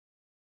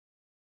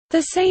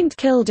The St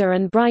Kilda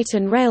and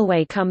Brighton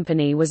Railway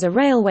Company was a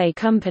railway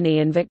company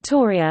in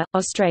Victoria,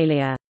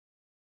 Australia.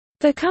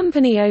 The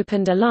company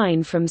opened a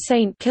line from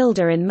St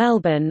Kilda in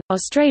Melbourne,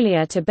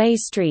 Australia to Bay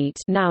Street,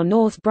 now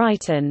North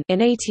Brighton, in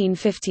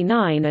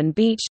 1859 and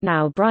Beach,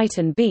 now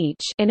Brighton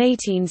Beach, in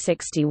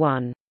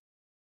 1861.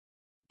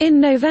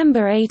 In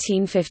November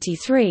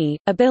 1853,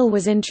 a bill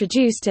was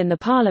introduced in the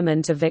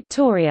Parliament of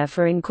Victoria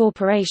for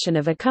incorporation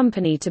of a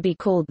company to be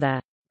called the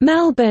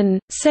Melbourne,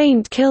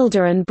 St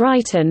Kilda and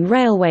Brighton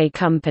Railway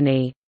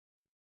Company.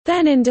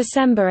 Then in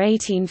December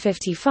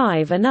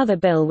 1855 another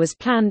bill was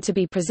planned to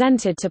be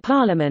presented to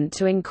Parliament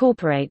to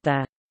incorporate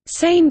the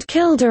St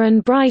Kilda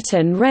and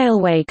Brighton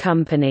Railway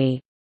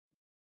Company.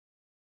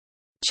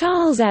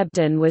 Charles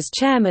Ebden was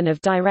chairman of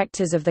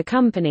directors of the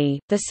company.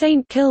 The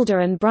St Kilda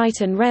and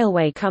Brighton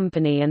Railway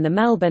Company and the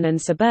Melbourne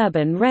and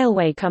Suburban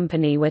Railway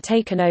Company were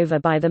taken over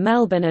by the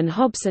Melbourne and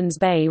Hobsons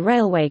Bay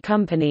Railway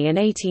Company in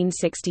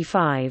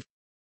 1865.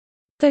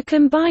 The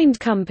combined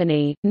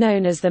company,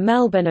 known as the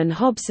Melbourne and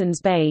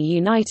Hobsons Bay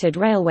United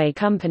Railway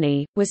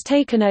Company, was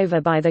taken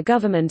over by the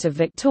Government of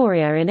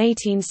Victoria in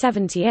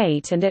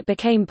 1878 and it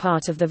became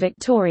part of the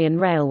Victorian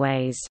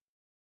Railways.